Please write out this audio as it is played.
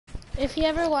if you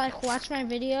ever like watch my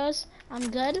videos,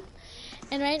 I'm good.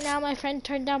 And right now my friend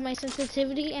turned down my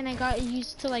sensitivity and I got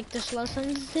used to like the slow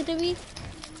sensitivity.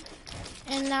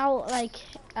 And now like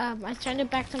I turned it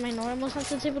back to my normal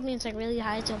sensitivity. It's like really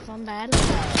high, so if I'm bad.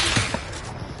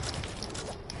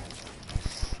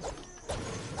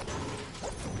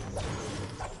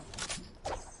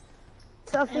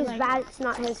 So if he's like, bad, it's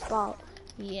not his fault.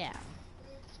 Yeah.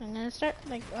 So I'm gonna start,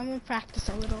 like, I'm gonna practice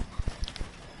a little.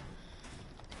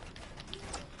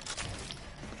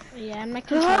 Yeah, and my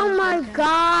controller's broken. Oh my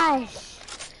gosh!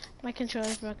 My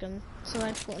controller's broken. So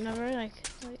like, whenever, like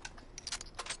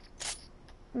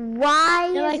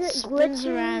why it, like, is it spins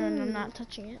glitching? around and I'm not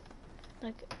touching it.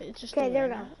 Like, it just... Okay, there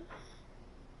we go.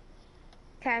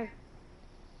 Okay.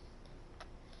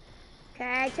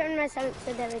 Okay, I turned my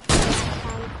sensitivity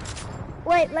on.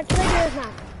 Wait, let's play this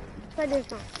now. Play this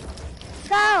now.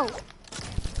 Go!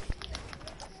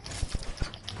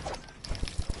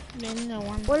 No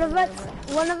one of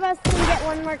us can get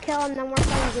one more kill and then we're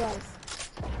playing duels.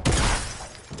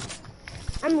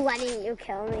 I'm letting you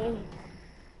kill me.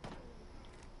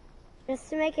 Just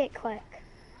to make it quick.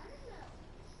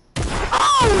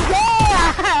 Oh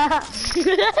yeah!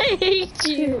 I hate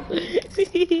you.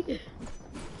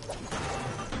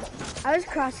 I was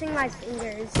crossing my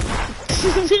fingers.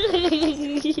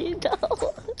 No.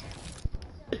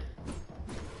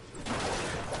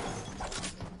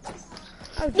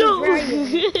 Oh, dude, where are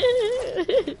you?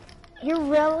 You're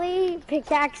really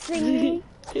pickaxing me?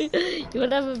 You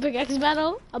wanna have a pickaxe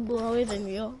battle? I'm lower than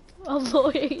you. I'm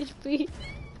lower HP.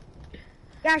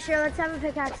 Yeah, sure, let's have a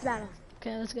pickaxe battle.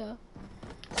 Okay, let's go.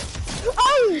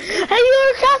 Oh! Hey, you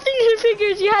were crossing your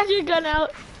fingers. You had your gun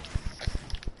out.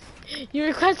 You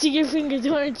were crossing your fingers,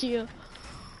 weren't you?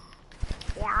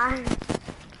 Yeah.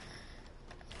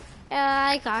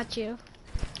 I got you.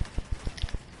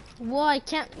 Well, I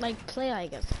can't, like, play, I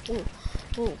guess. Ooh,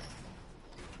 ooh.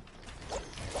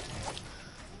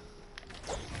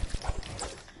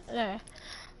 There.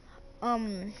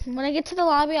 When I get to the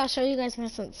lobby, I'll show you guys my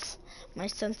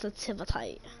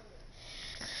sensitivity.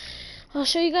 I'll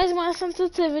show you guys my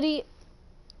sensitivity,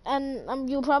 and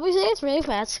you'll probably say it's really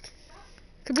fast.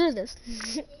 Consider this.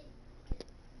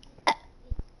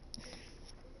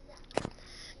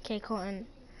 Okay, Colton.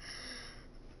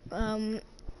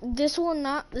 This is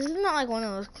not like one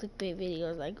of those clickbait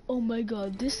videos like, oh my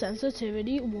god, this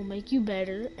sensitivity will make you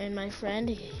better. And my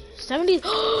friend,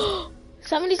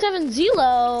 77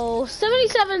 Zelo,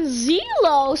 77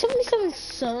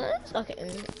 sons. Okay,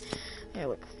 here,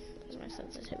 look. There's my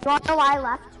sensitivity. You want to know why I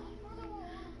left?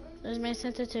 There's my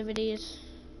sensitivity. It's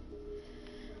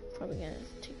probably gonna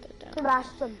take that down.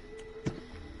 Sebastian.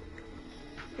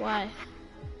 Why?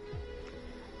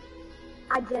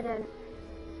 I didn't.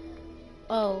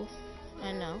 Oh,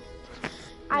 I know.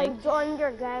 I joined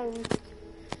your game.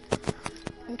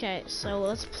 Okay, so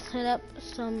let's put up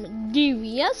some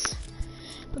DVS.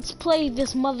 Let's play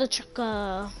this mother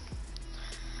trucker.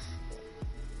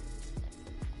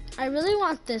 I really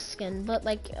want this skin, but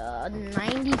like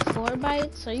 94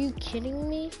 bytes. Are you kidding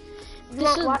me?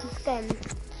 This is what skin?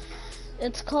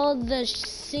 It's called the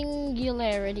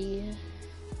Singularity.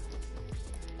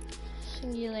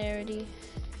 Singularity.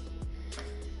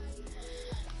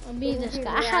 I'll be this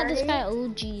guy. I had this guy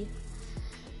OG.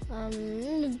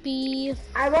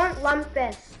 I want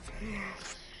Lumpus.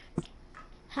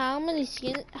 How many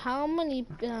shrimp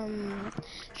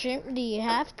do you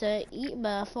have to eat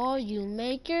before you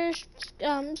make your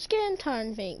skin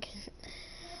turn pink?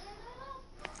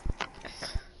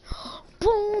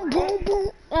 Boom, boom,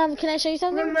 boom. Can I show you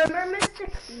something? Remember Mr.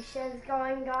 Keisha's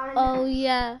going on? Oh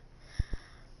yeah.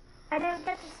 I didn't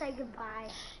get to say goodbye.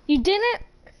 You didn't?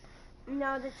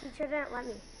 No, the teacher didn't let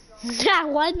me. Yeah,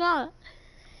 why not?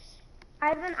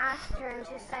 I even asked her and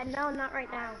she said, no, not right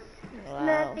now. Wow. And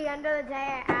then at the end of the day,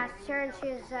 I asked her and she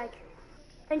was like,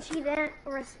 and she didn't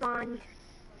respond.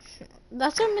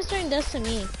 That's what Mr. Ing does to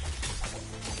me.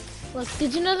 Look,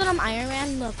 did you know that I'm Iron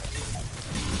Man? Look,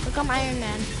 I'm Iron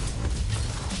Man.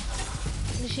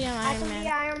 You see, I'm Iron Man. I can be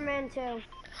Iron Man too.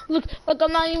 Look,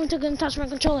 I'm not even gonna touch my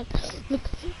controller. Look,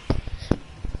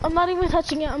 I'm not even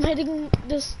touching it. I'm hitting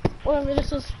this, whatever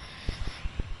this is.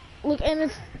 Look, and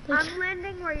it's like, I'm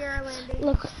landing where you're landing.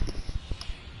 look,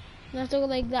 you have to go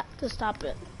like that to stop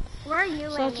it. Where are you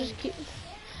landing?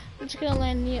 I'm just gonna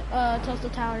land near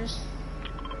Tilted Towers.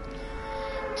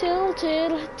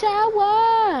 Tilted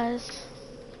Towers.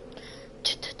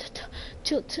 Tilted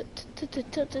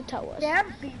Towers. They're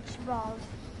beach balls.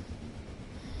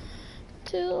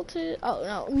 Tilted. Oh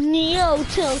no, Neo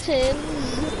Tilted.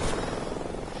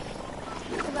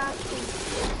 Sebastian,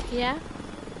 Yeah.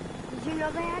 did you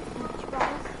know they had beach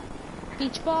balls?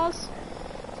 Beach balls?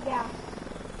 Yeah.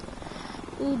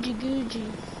 Oogie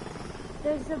googie.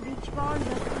 There's a beach ball and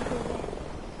just did it.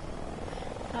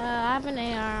 I have an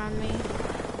AR on me.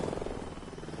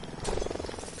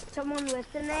 Someone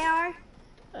with an AR?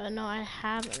 No, I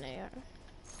have an AR.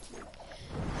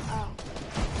 Oh.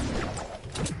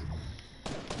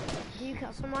 Do you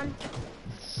kill someone?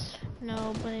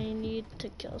 No, but I need to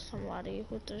kill somebody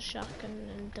with a shotgun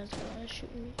and doesn't want to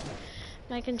shoot me.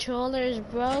 My controller is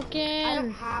broken. I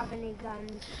don't have any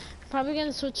guns. Probably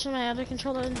gonna switch to my other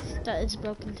controller that is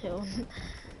broken too.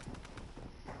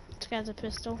 This guy's a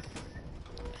pistol.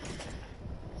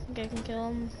 I think I can kill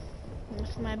him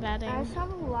with my bad I aim. just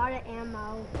have a lot of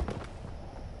ammo.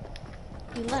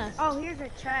 He left. Oh, here's a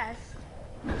chest.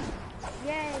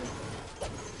 Yay.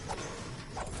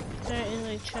 There is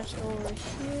a chest over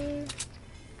here.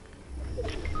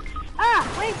 Ah,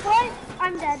 wait, what?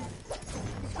 I'm dead.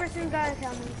 This person gotta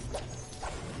kill me.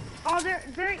 Oh,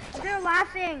 they're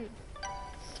laughing.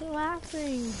 They're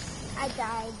laughing. I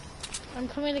died. I'm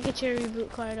coming to get your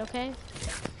reboot card, okay?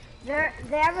 They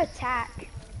have attack.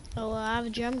 Oh, well, I have a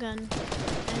drum gun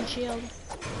and shield.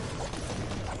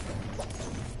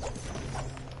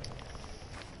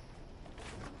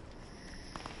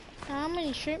 How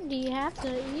many shrimp do you have to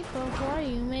eat before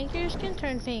you make your skin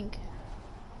turn pink?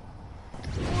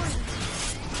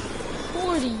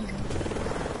 40.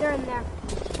 They're in there.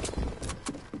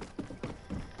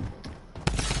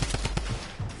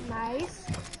 Nice.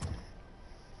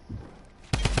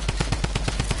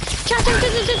 Cha cha cha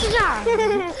cha cha cha!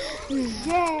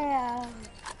 Yeah.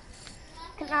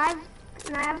 Can I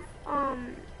have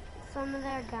some of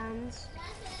their guns?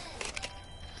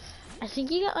 I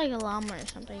think you got like a llama or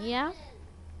something, yeah?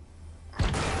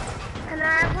 Can I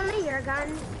have one of your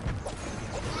guns?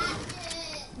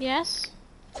 Yes?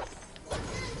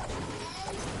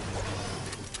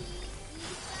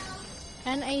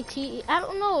 N-A-T-E. I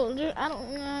don't know. I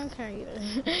don't care either.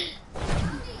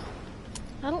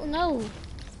 I don't know.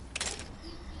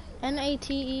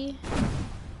 N-A-T-E.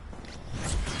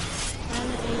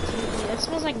 N-A-T-E. It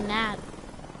smells like gnat.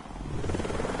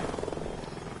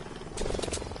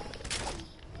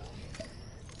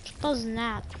 It smells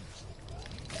gnat.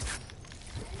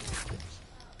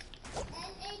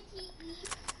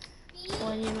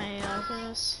 What do you make for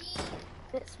this?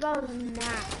 It smells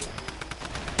gnat.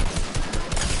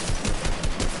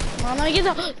 I'm gonna get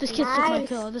the. This kid took my Nice.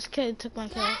 kill. This kid took my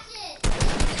kill.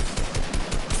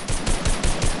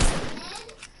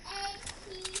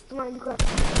 Come on, you go.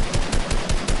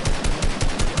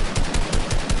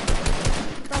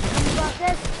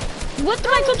 What?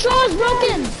 My controller's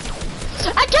broken!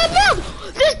 I can't build!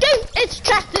 This game is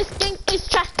trash, this game is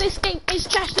trash, this game is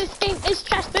trash, this game is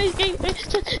trash, this game is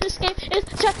trash, this game is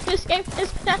trash, this game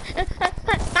is trash.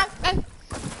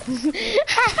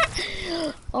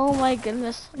 Oh my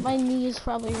goodness, my knee is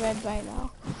probably red right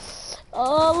now.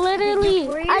 Oh, literally,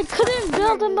 I couldn't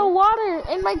build in the water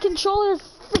and my controller is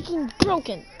freaking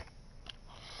broken.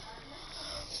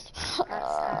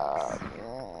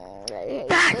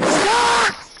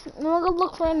 I'm gonna go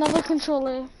look for another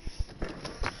controller.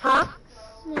 Huh?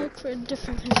 Look for a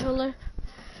different controller.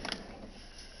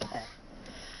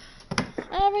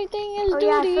 Everything is Oh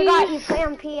yeah, I duty. forgot you play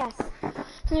on PS.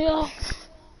 Yeah.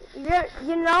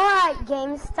 You know at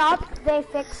GameStop they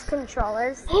fix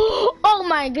controllers. Oh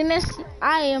my goodness,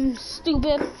 I am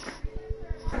stupid.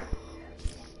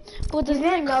 But You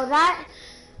didn't know that?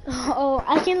 Oh,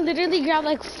 I can literally grab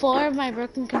like 4 of my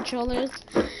broken controllers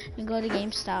and go to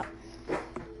GameStop.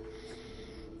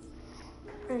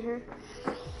 Mhm.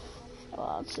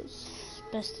 Oh, it's his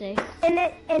best day. And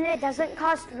it doesn't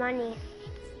cost money.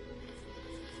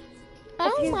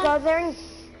 Oh If you my. go there and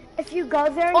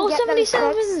Oh, get them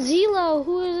 77 fixed. Zelo.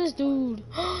 Who is this dude?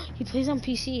 He plays on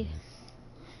PC.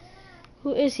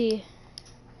 Who is he?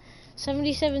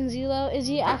 77 Zelo. Is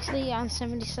he actually on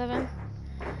 77?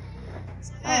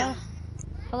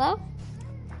 Hello?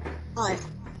 Hi.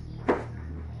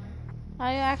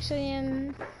 Are you actually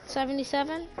in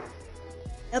 77?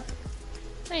 Yep,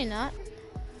 No, you're not.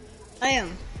 I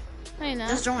am. No, you're not.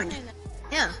 Just joined.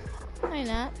 Yeah. No, you're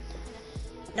not.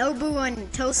 Nobu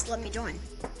and Toast let me join.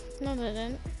 No, they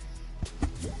didn't.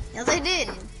 Yeah, they did.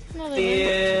 No, they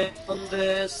didn't.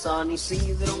 Donde San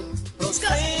Isidro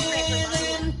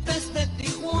procedentes de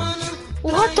Tijuana.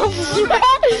 What the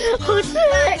fuck? Who's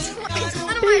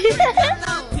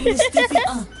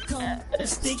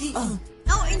Sticky,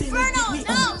 No, Inferno,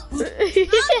 no!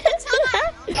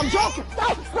 I'm joking!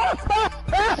 Stop! Stop!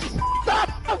 Stop! Stop!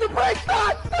 Stop the break!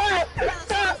 Stop! Stop!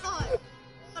 Stop!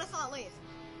 What a thought, leave.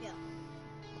 Yeah.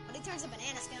 But he turns a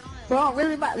banana skin on it. Bro, I'm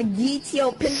really about to get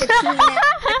your pin the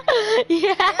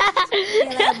Yeah.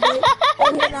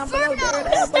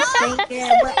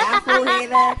 Yeah, but apple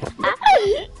hater.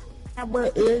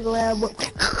 But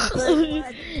ugly.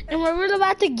 And we're really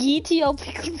about to get you. Run,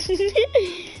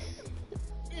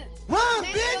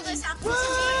 They bitch! this after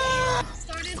Run!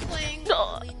 started playing.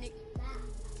 No.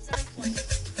 Started playing.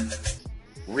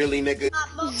 Really, nigga?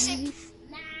 Milkshake.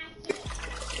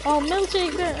 Oh,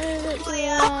 milkshake. Oh,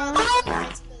 yeah.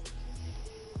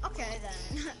 Okay, then.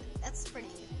 That's pretty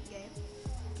gay.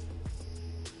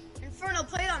 Inferno,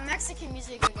 play it on Mexican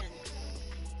music again.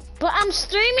 But I'm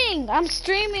streaming. I'm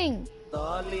streaming.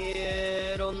 I'm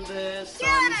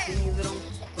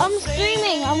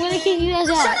streaming. I'm gonna kick you guys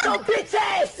out. Your bitch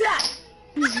ass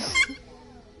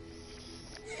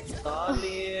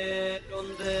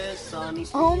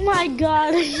Oh my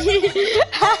god.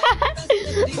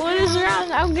 What is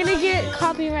wrong? I'm gonna get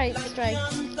copyright strike.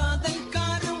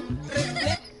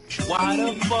 Why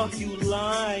the fuck you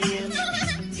lying?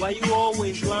 Why you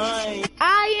always lying?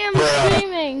 I am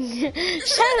streaming.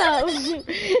 Shut up.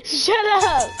 Shut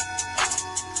up.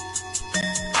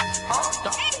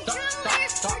 Hey,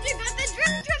 Julius, you got the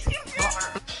drip, drip, drip,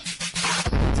 drip.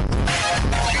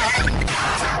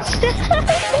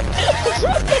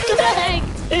 What the heck?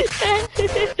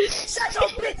 Shut your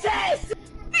bitch ass!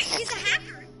 Hey, he's a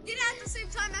hacker. Did it at the same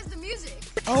time as the music.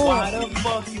 Oh. Why the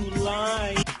fuck you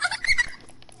lying?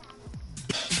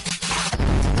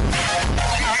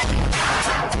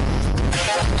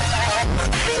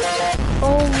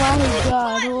 Oh my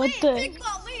god, what Wait, the? Big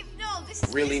Ball, leave. No, this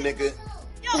is Really, nigga?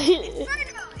 Yo,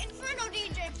 Inferno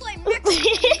DJ, play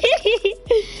Mexican.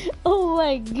 Oh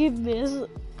my goodness.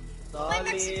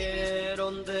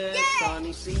 Salieron de San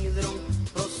Isidro,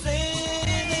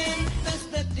 procedentes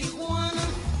de Tijuana,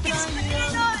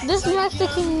 traían This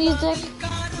Mexican music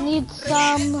needs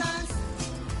some.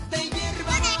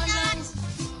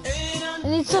 It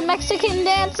needs some Mexican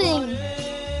dancing.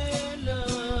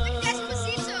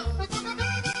 Despacito.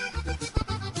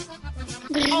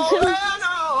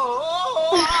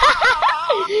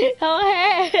 Oh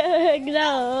heck no.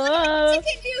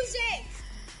 Mexican music.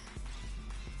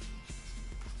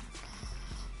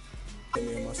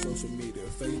 And my social media,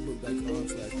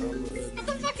 Facebook.com/What What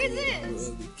the fuck is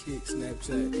this? Kick,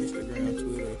 Snapchat, Instagram,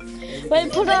 Twitter.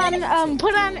 Wait, put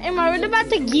on, am I really about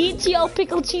to get you,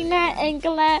 Picklechina,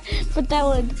 Ankle, put that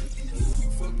one.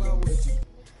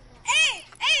 Hey,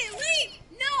 leave.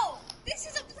 No, this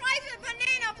is a private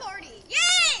banana party.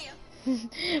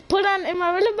 Yay! Put on, am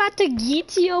I really about to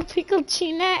get you,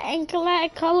 Picklechina, Ankle, I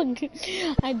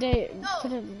dare,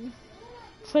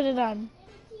 put it on.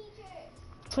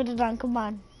 Put it on, come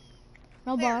on.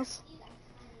 No boss.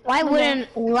 Why wouldn't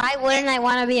I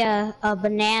want to be a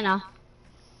banana?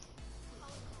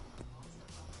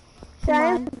 Should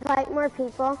I invite more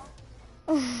people?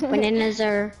 Bananas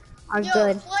are Yo,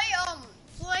 good.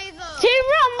 play the. Team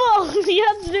Rumble! You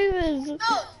have to do this. No,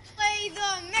 play the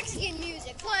Mexican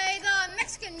music. Play the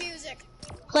Mexican music.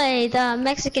 Play the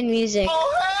Mexican music.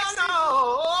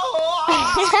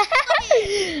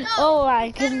 Oh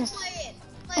my Better goodness. play it.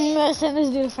 I'm Play it. gonna send this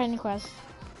dude a friend request.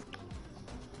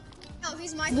 No,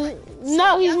 he's my friend.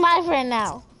 No, he's my friend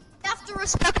now. You have to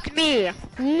respect me.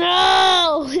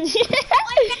 No! Play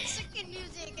Mexican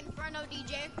music, Inferno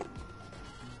DJ.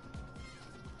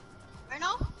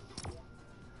 Inferno?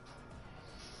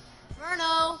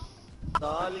 Inferno.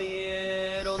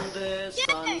 Salieron de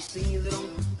San Isidro,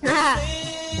 Ah,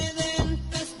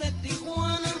 procedentes de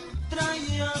Tijuana,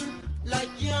 traían la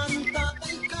llanta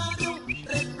del carro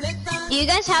repleta do you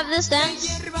guys have this dance? de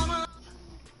hierba.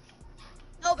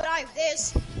 No, but I have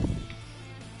this.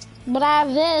 But I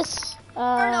have this.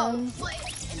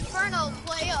 Inferno,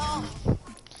 play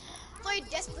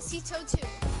Despacito too.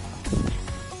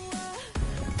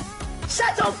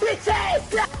 Shut your bitch ass!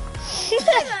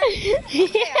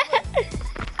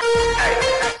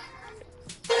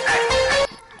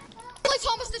 Play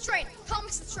Thomas the Train.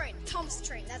 Thomas the Train. Thomas the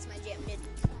Train. That's my jam, dude.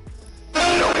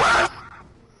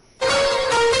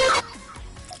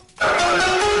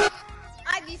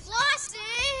 I be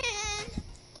flossing.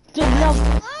 Dude, no.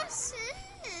 Flossing.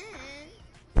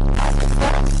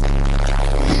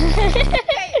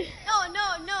 Hey,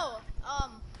 no.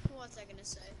 What was I gonna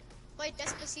say? Play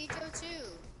Despacito too.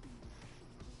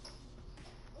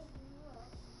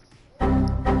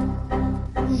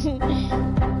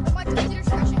 My computer's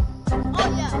crashing. Oh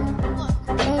yeah, look.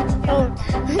 Oh.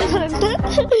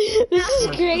 This is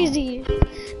crazy.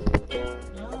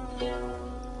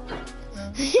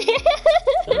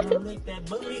 Make that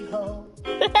booty hole.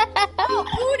 Oh,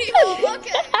 booty hole.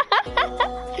 Okay.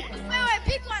 Wait,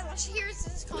 be quiet while she hears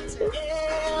this concert.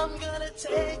 Yeah, I'm gonna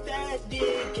take that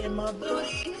dick in my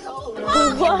booty hole.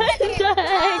 What the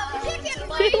heck? Kick it,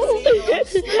 please.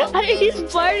 He's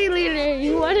party leader.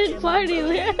 You wanted party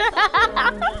leader.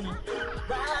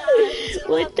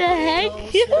 What the heck?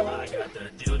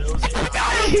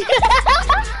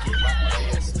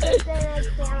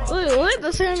 Wait, what?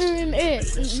 That's not even it.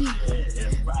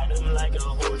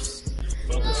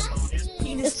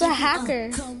 It's a hacker.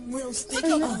 Yeah,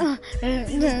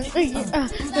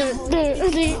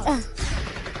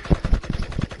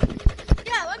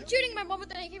 I'm shooting my mom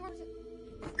with an AK-47.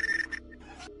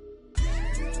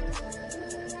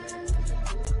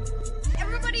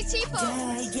 Everybody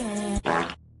T-pose.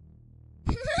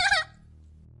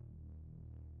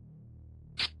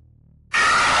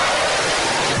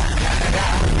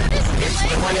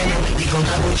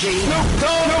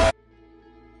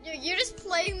 You're just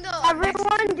playing the.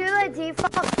 Everyone do the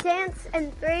default dance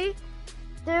in 3,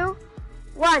 2,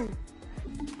 1.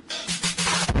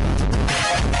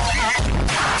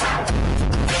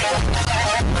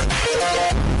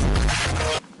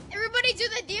 Everybody do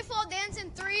the default dance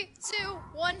in 3, 2,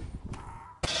 1.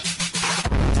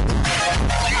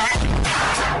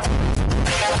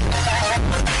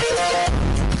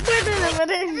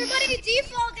 Everybody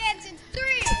default dance in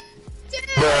 3, 2,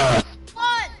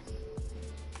 1.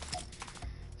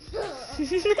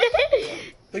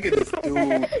 Look at this dude.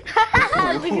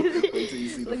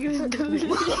 Look Look at this dude.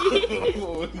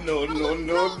 No.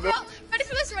 Ready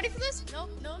for this? Ready for this? No.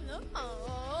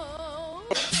 Oh.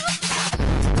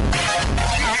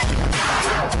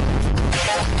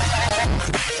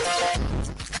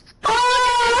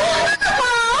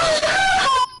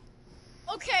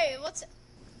 Okay, what's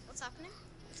happening?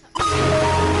 Look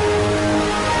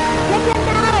at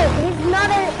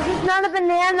that! He's not a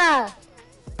banana.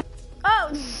 Oh.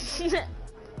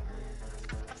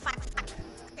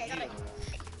 Okay, got it.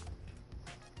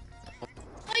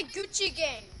 Play Gucci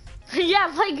Gang.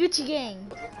 Yeah, play Gucci Gang.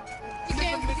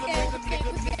 Gucci Gang.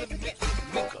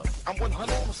 I'm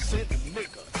 100%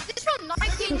 nigga. This is from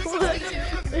 1962.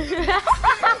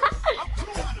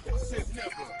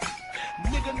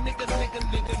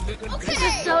 Okay. This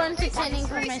is so entertaining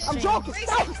for my stream. Stop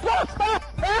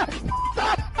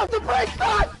the break,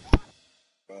 stop!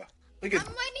 Look I'm at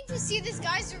waiting to see this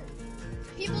guy's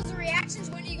people's reactions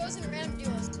when he goes in random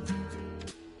duos.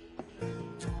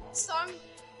 Song,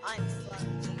 I'm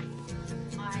fucking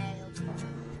wild.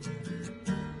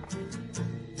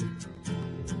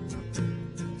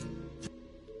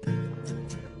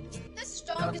 This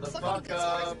dog is fucking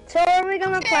good. So are we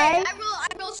gonna Okay, play? I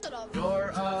will shut up.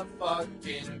 You're a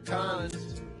fucking cunt.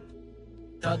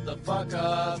 Shut the fuck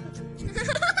up.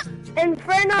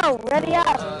 Inferno, ready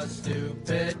up. A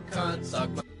stupid cunt. Suck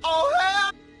my. Oh,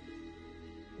 hell!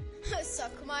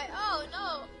 Suck my. Oh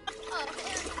no. Oh,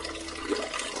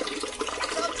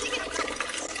 so I'm taking a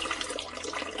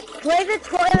Play the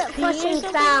toilet flushing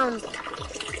sound. So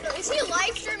is he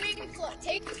live streaming?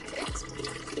 Take it.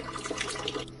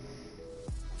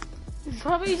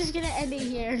 Probably just gonna end it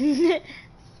here.